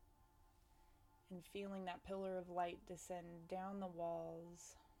and feeling that pillar of light descend down the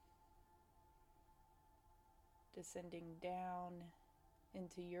walls, descending down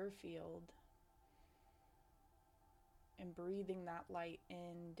into your field, and breathing that light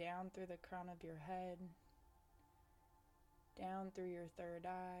in, down through the crown of your head, down through your third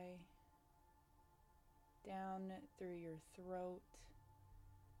eye, down through your throat,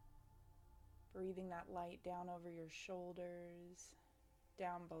 breathing that light down over your shoulders,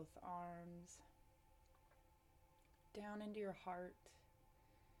 down both arms, down into your heart,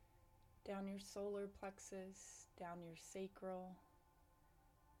 down your solar plexus, down your sacral,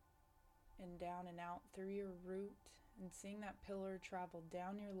 and down and out through your root, and seeing that pillar travel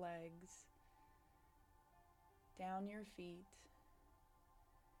down your legs, down your feet,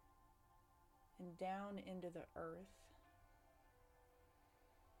 and down into the earth.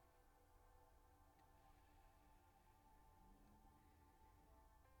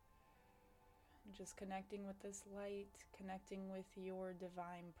 Just connecting with this light, connecting with your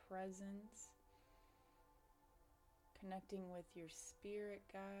divine presence, connecting with your spirit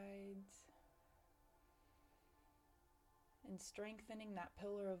guides, and strengthening that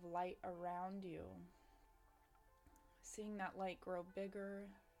pillar of light around you. Seeing that light grow bigger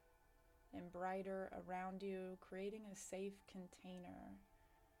and brighter around you, creating a safe container.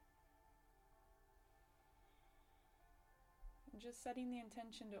 And just setting the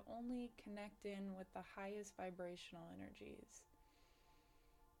intention to only connect in with the highest vibrational energies.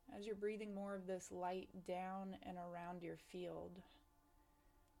 As you're breathing more of this light down and around your field,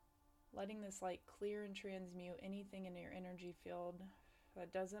 letting this light clear and transmute anything in your energy field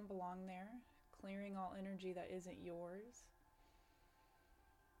that doesn't belong there, clearing all energy that isn't yours,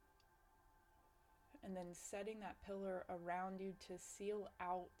 and then setting that pillar around you to seal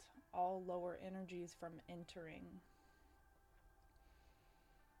out all lower energies from entering.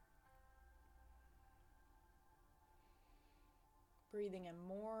 Breathing in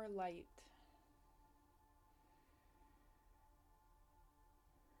more light.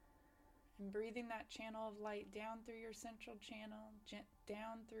 And breathing that channel of light down through your central channel,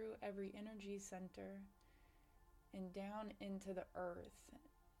 down through every energy center, and down into the earth.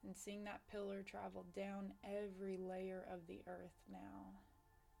 And seeing that pillar travel down every layer of the earth now.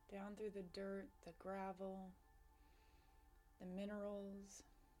 Down through the dirt, the gravel, the minerals.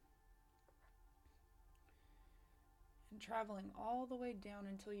 And traveling all the way down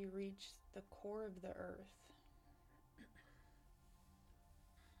until you reach the core of the earth.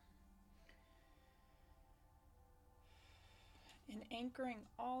 And anchoring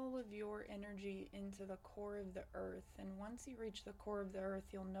all of your energy into the core of the earth. And once you reach the core of the earth,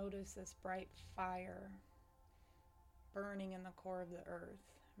 you'll notice this bright fire burning in the core of the earth.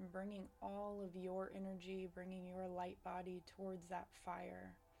 And bringing all of your energy, bringing your light body towards that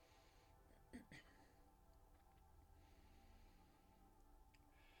fire.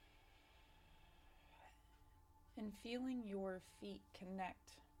 And feeling your feet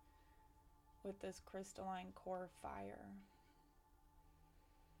connect with this crystalline core fire.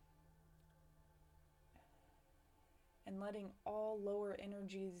 And letting all lower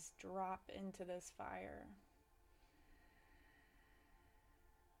energies drop into this fire.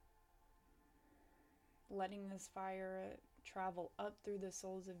 Letting this fire travel up through the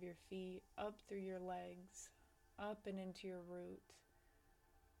soles of your feet, up through your legs, up and into your root,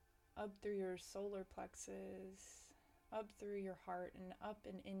 up through your solar plexus, up through your heart, and up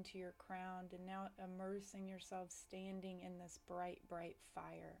and into your crown, and now immersing yourself standing in this bright, bright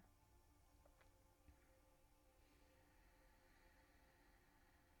fire.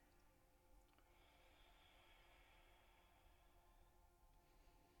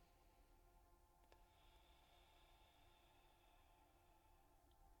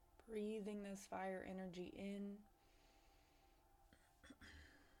 Breathing this fire energy in.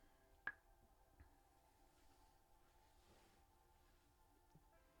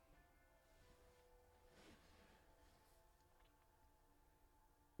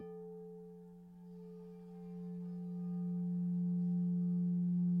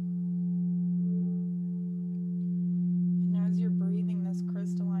 And as you're breathing this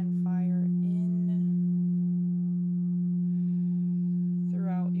crystalline fire in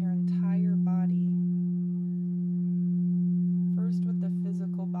throughout your entire body,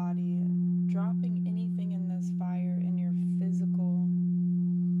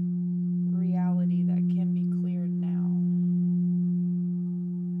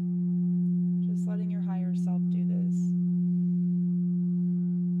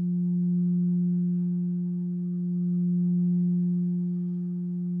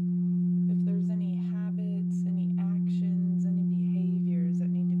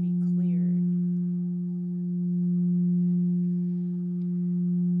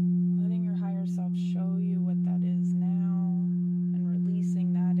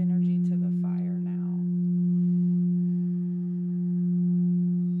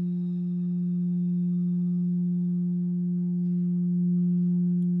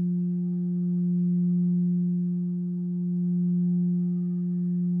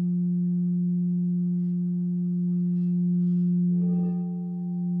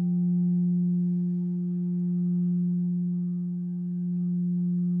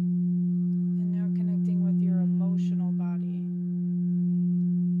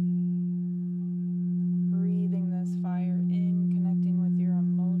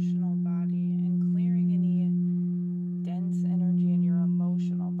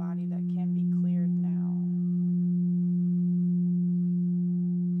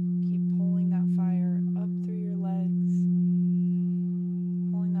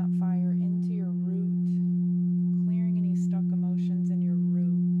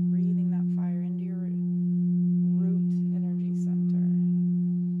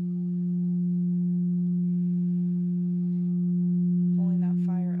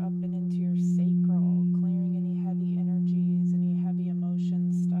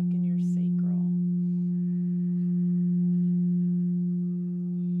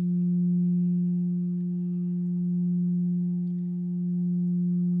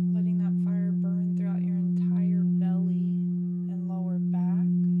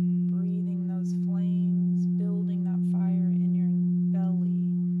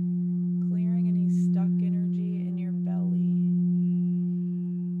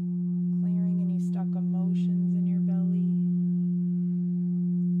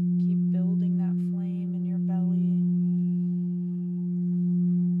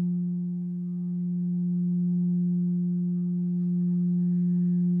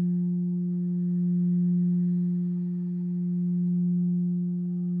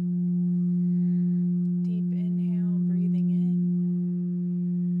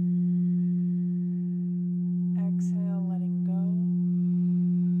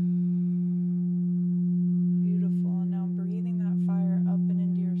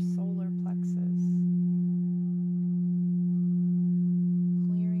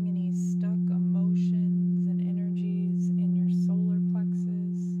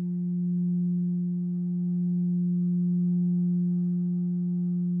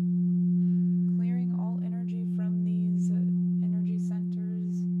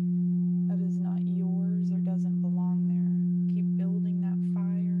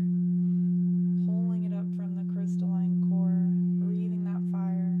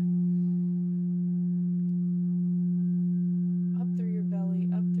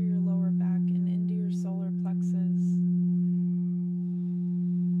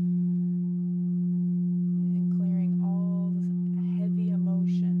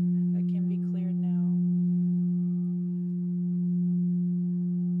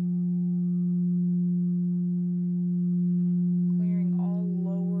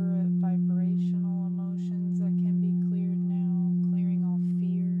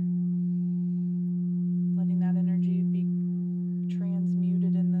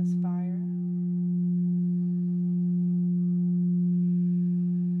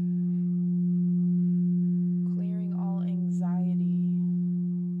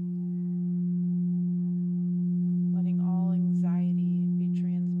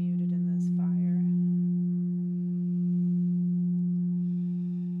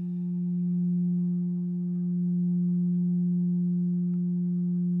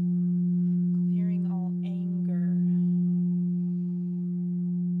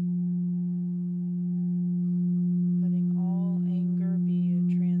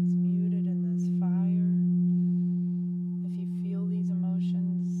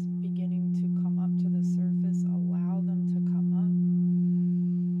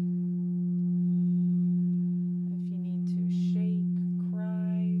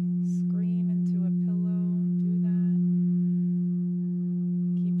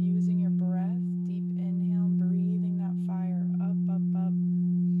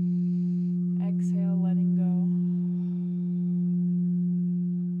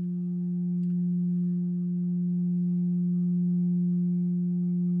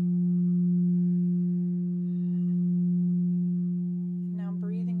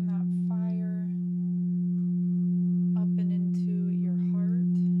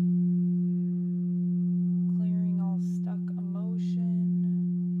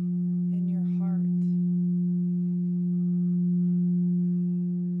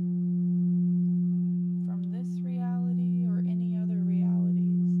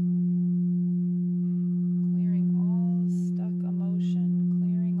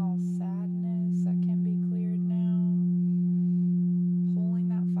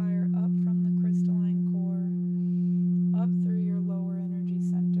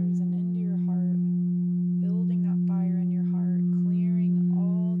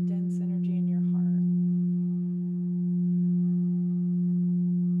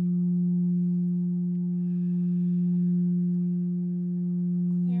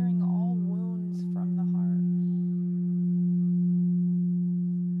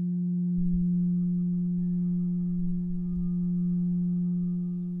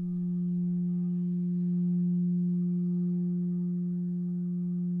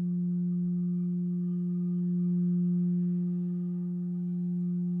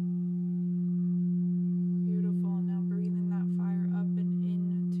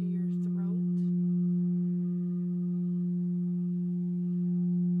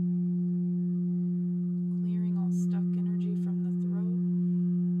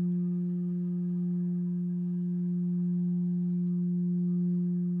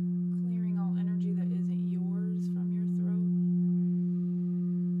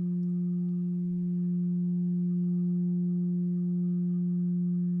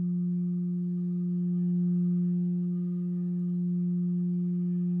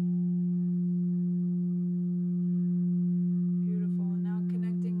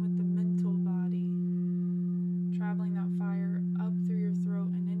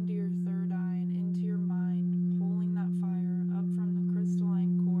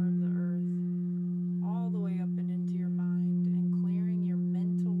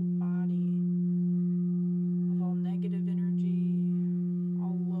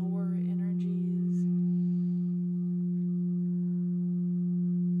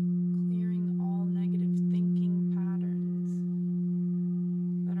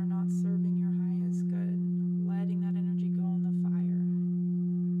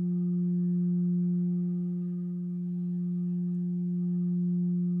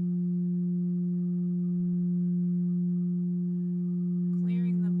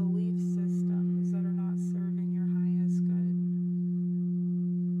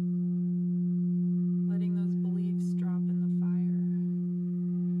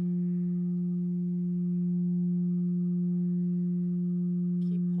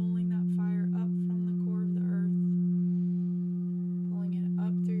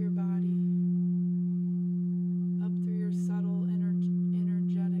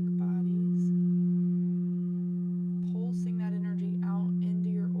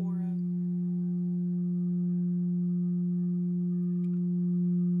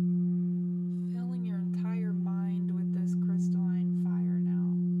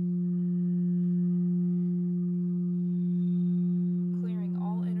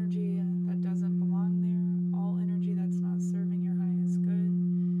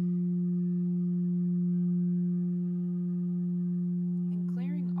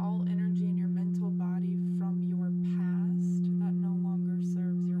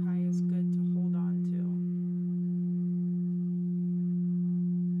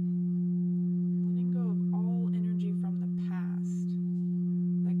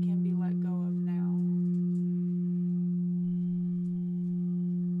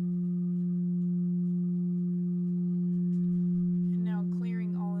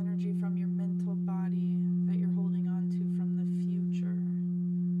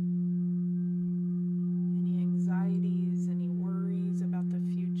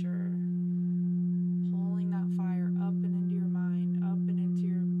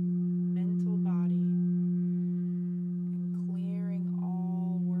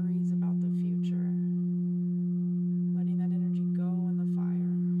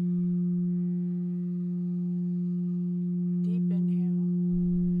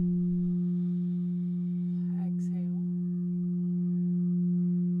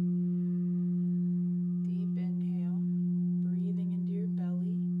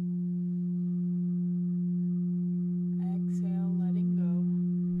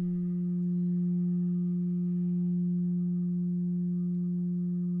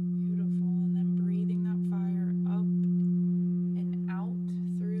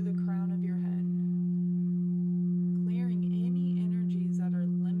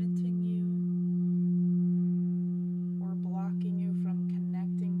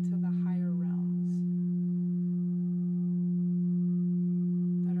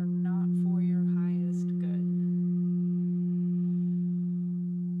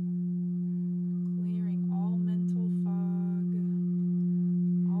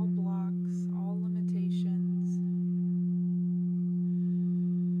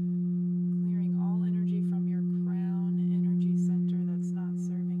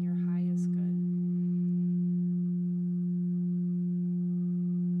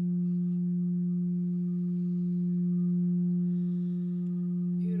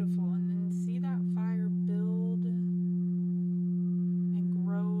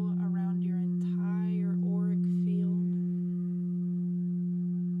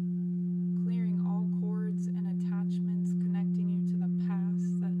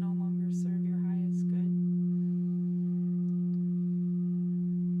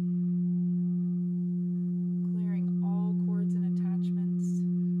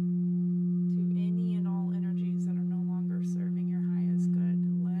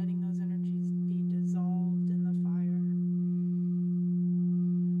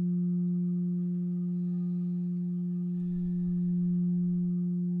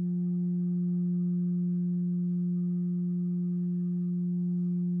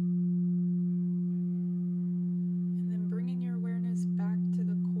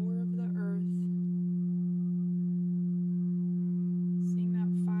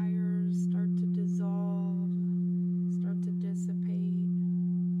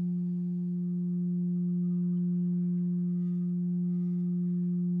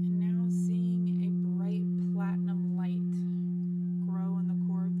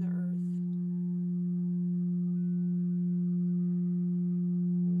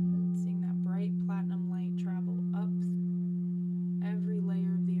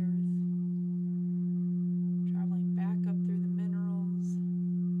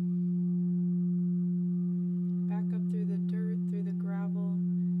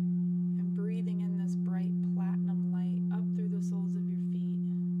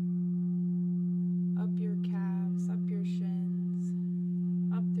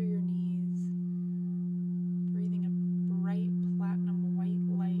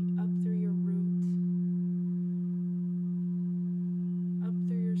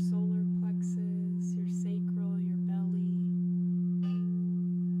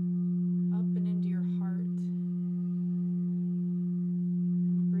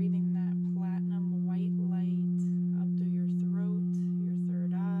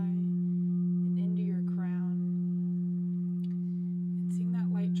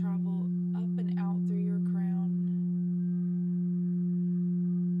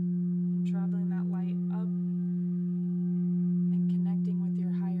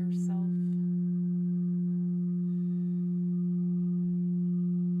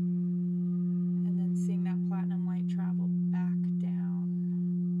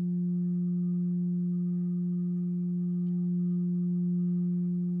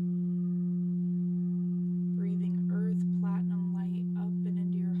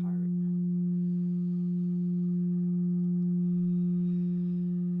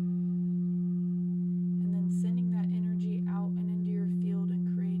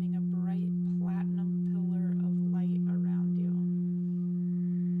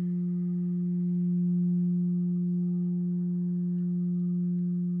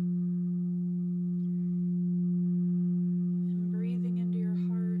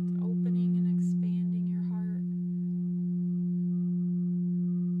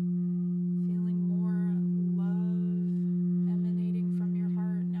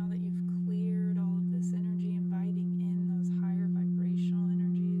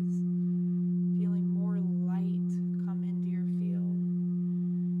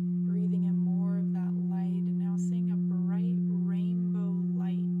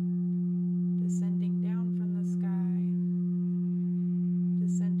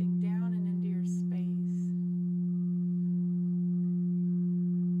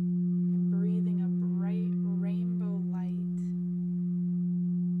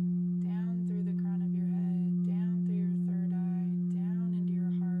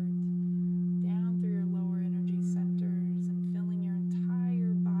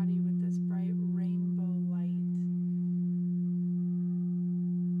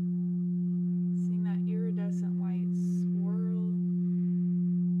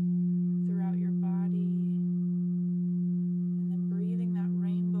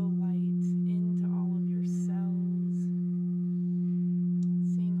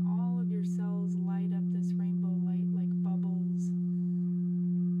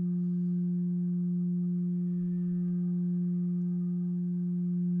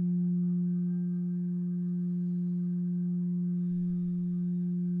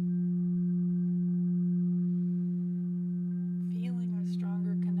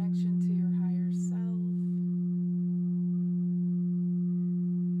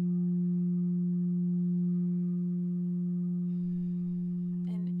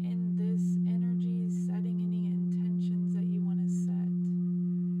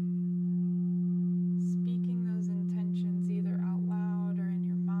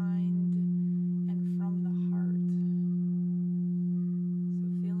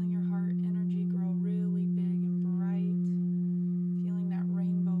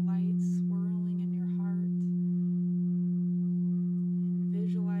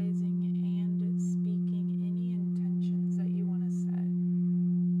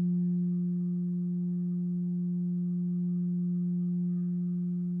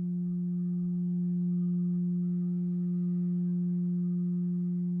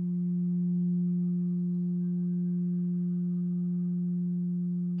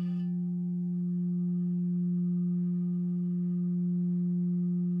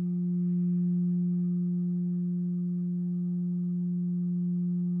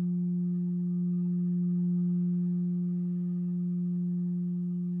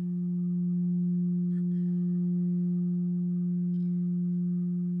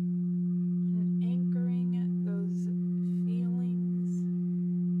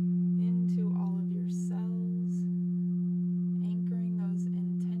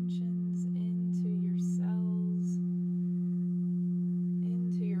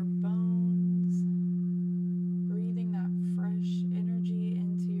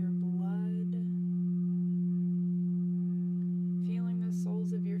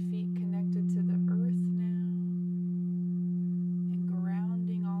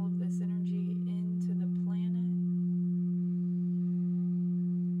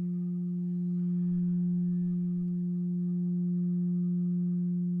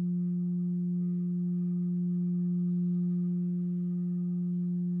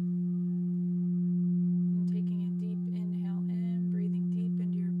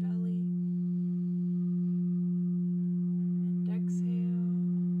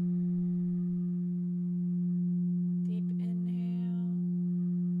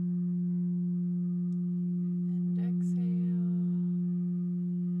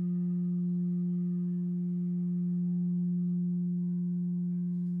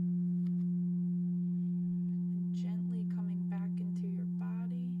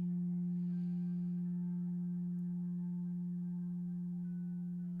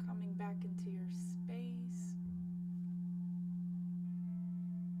 back into your space.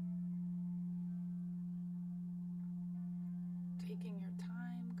 Taking your time.